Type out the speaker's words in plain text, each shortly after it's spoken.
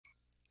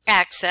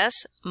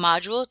Access,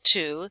 Module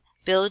 2,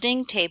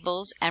 Building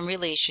Tables and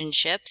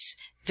Relationships,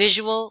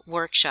 Visual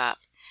Workshop.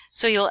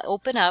 So you'll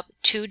open up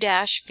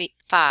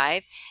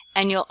 2-5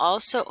 and you'll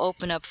also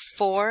open up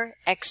 4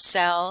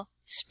 Excel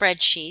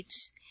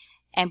spreadsheets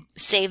and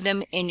save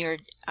them in your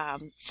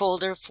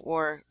folder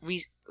for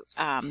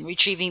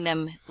retrieving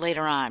them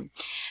later on.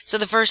 So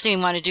the first thing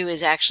we want to do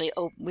is actually,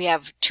 we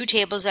have 2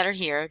 tables that are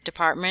here,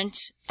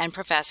 departments and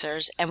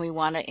professors, and we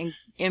want to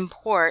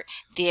import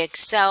the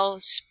Excel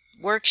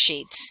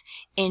worksheets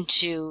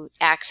into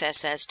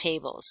Access as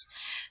tables.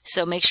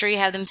 So make sure you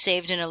have them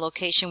saved in a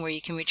location where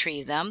you can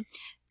retrieve them.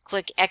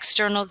 Click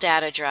External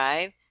Data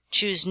Drive,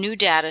 choose New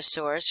Data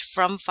Source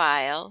from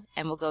File,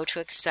 and we'll go to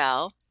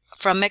Excel.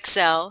 From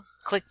Excel,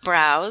 click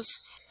Browse,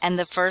 and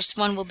the first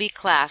one will be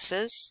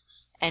Classes,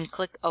 and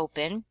click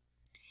Open.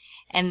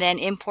 And then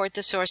import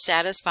the source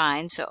data is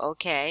fine, so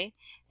OK.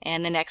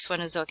 And the next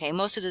one is OK.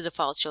 Most of the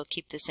defaults you'll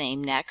keep the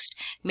same. Next.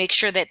 Make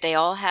sure that they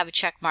all have a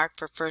check mark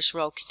for first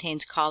row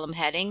contains column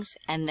headings,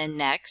 and then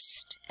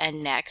next,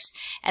 and next.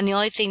 And the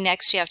only thing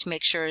next you have to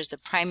make sure is the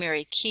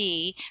primary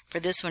key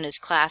for this one is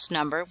class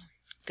number.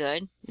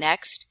 Good.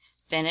 Next.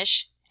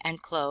 Finish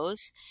and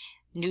close.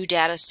 New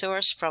data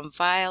source from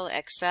File,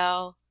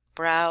 Excel,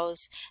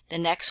 Browse. The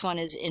next one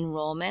is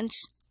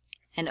Enrollments,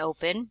 and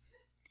Open.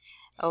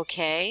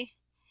 OK.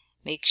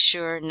 Make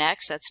sure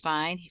next, that's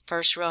fine.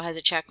 First row has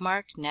a check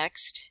mark.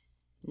 Next,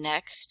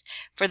 next.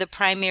 For the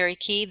primary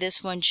key,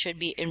 this one should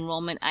be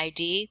enrollment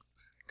ID.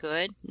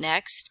 Good.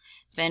 Next,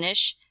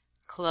 finish,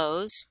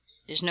 close.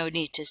 There's no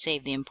need to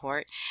save the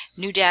import.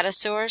 New data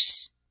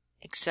source,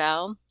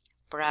 Excel,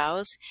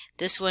 Browse.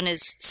 This one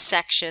is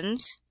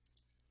sections.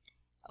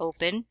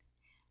 Open.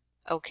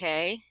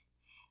 OK.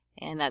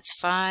 And that's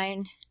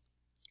fine.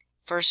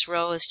 First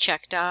row is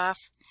checked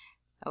off.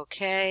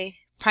 OK.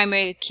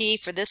 Primary key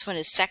for this one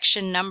is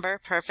section number.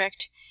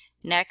 Perfect.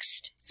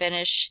 Next,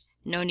 finish.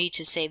 No need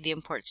to save the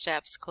import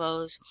steps.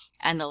 Close.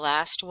 And the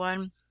last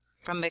one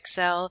from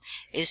Excel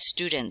is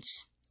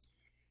students.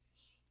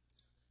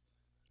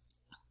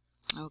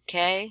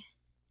 Okay.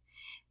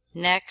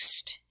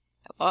 Next.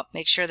 Oh,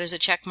 make sure there's a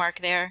check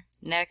mark there.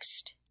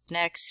 Next.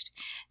 Next.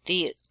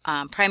 The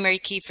primary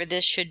key for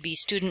this should be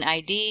student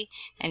ID,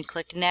 and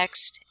click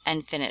Next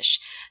and Finish.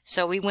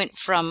 So we went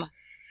from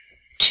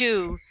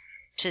 2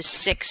 to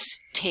 6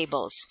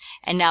 tables,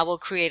 and now we'll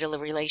create a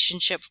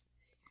relationship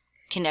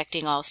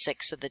connecting all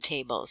 6 of the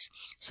tables.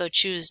 So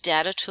choose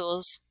Data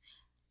Tools,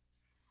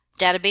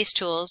 Database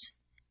Tools,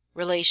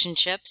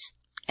 Relationships,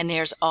 and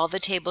there's all the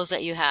tables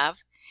that you have,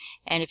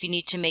 and if you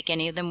need to make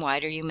any of them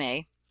wider, you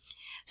may.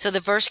 So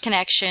the first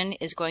connection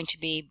is going to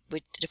be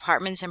with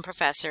departments and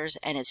professors,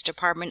 and it's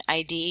department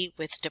ID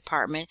with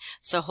department.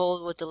 So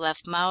hold with the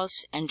left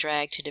mouse and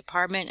drag to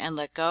department and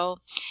let go.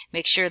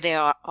 Make sure they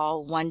are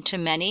all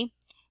one-to-many.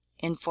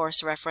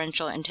 Enforce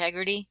referential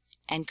integrity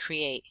and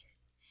create.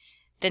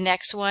 The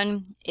next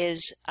one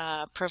is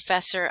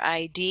professor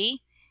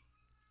ID,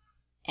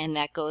 and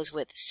that goes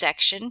with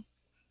section,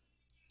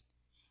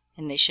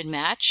 and they should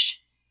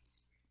match.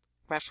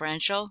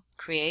 Referential,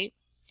 create.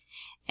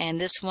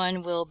 And this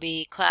one will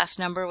be class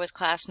number with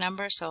class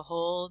number, so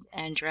hold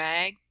and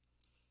drag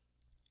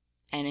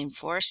and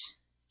enforce,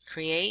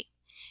 create.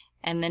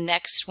 And the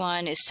next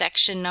one is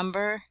section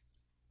number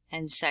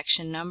and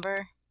section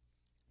number.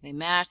 They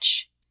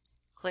match.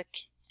 Click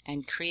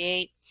and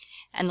create.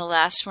 And the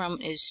last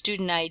one is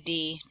student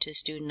ID to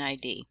student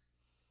ID.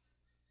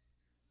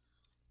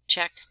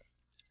 Check,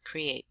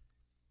 create.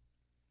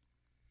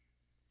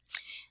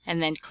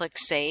 And then click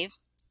Save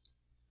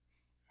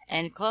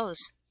and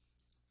close.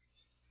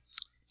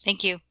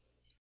 Thank you.